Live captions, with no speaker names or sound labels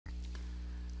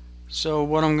So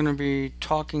what I'm going to be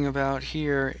talking about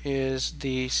here is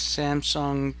the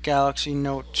Samsung Galaxy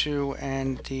Note 2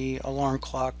 and the alarm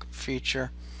clock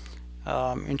feature.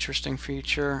 Interesting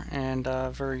feature and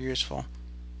very useful.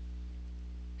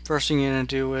 First thing you're going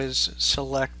to do is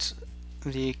select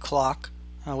the clock,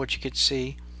 which you could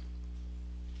see.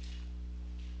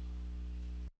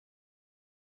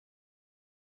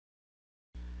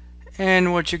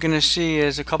 And what you're going to see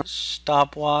is a couple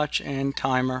stopwatch and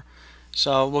timer.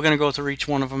 So we're going to go through each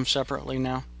one of them separately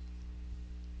now.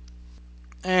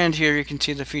 And here you can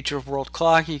see the feature of world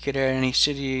clock. You could add any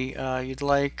city you'd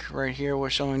like. Right here we're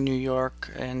showing New York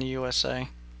and the USA.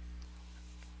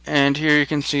 And here you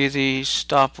can see the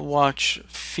stopwatch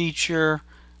feature.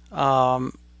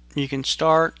 You can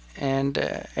start, and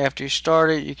after you start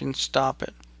it you can stop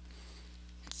it.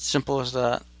 Simple as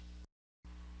that.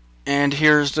 And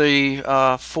here's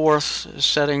the fourth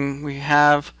setting we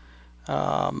have,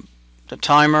 the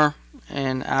timer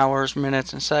in hours,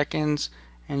 minutes, and seconds,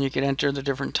 and you can enter the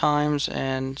different times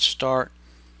and start.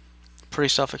 Pretty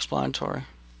self-explanatory.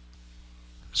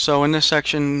 So in this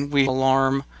section we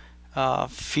alarm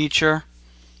feature,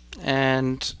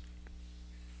 and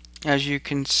as you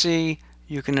can see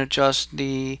you can adjust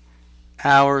the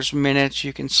hours, minutes,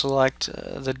 you can select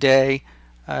the day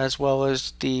as well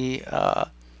as the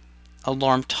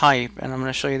alarm type, and I'm going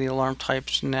to show you the alarm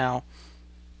types now.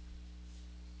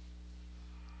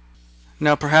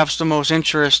 Now perhaps the most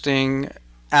interesting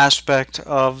aspect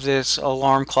of this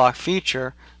alarm clock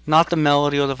feature, not the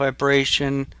melody or the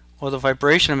vibration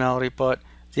of melody, but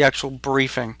the actual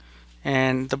briefing.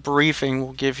 And the briefing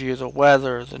will give you the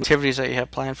weather, the activities that you have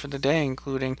planned for the day,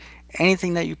 including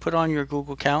anything that you put on your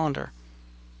Google Calendar.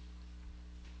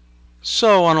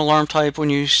 So on alarm type,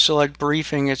 when you select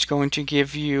briefing, it's going to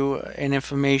give you an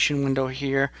information window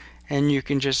here, and you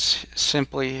can just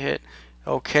simply hit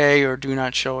OK or do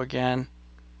not show again.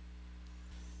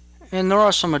 And there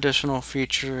are some additional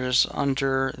features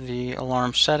under the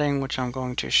alarm setting which I'm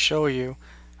going to show you,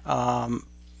 and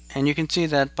you can see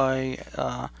that by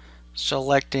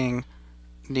selecting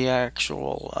the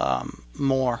actual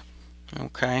more.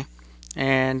 Okay,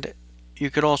 and you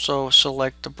could also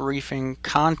select the briefing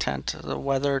content, the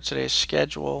weather, today's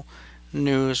schedule,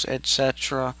 news,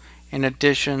 etc. In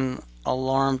addition,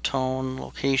 alarm tone,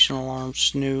 location alarm,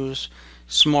 snooze,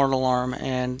 smart alarm,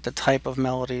 and the type of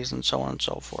melodies, and so on and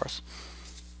so forth.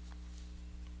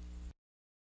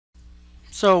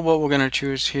 So what we're going to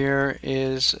choose here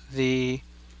is the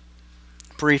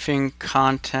briefing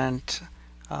content,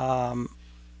 and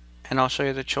I'll show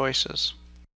you the choices.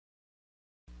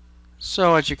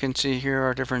 So as you can see, here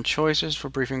are different choices for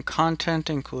briefing content.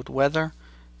 Include weather,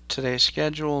 today's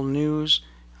schedule, news.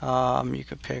 You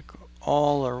could pick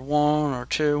all or one or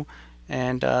two,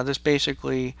 and this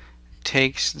basically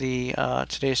takes the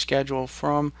today's schedule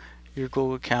from your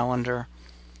Google Calendar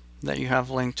that you have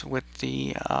linked with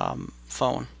the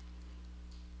phone.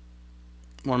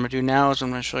 What I'm going to do now is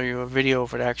I'm going to show you a video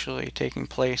of it actually taking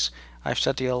place. I've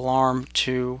set the alarm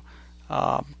to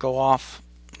go off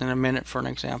in a minute for an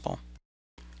example.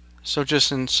 So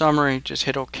just in summary, just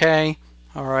hit OK,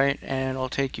 alright, and it'll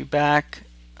take you back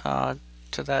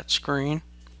to that screen.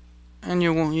 And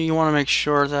you want to make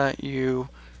sure that you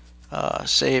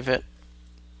save it.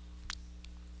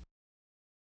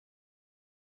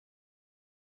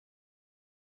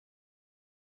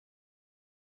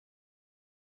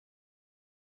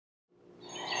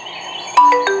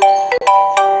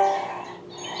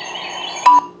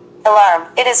 Alarm.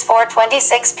 It is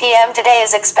 4:26 p.m. Today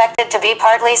is expected to be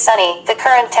partly sunny. The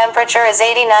current temperature is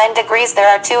 89 degrees. There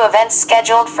are 2 events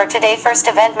scheduled for today. First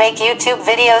event, make YouTube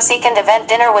video. Second event,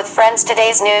 dinner with friends.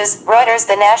 Today's news. Reuters.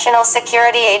 The National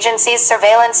Security Agency's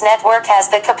surveillance network has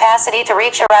the capacity to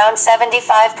reach around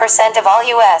 75% of all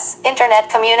U.S. internet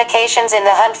communications in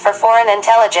the hunt for foreign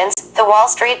intelligence. The Wall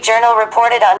Street Journal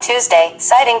reported on Tuesday,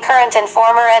 citing current and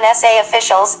former NSA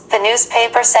officials. The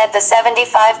newspaper said the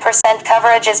 75%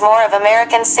 coverage is more of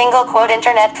American single-quote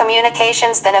internet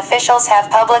communications than officials have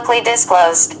publicly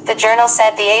disclosed. The journal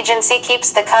said the agency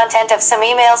keeps the content of some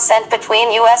emails sent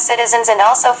between U.S. citizens and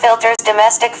also filters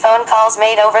domestic phone calls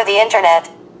made over the internet.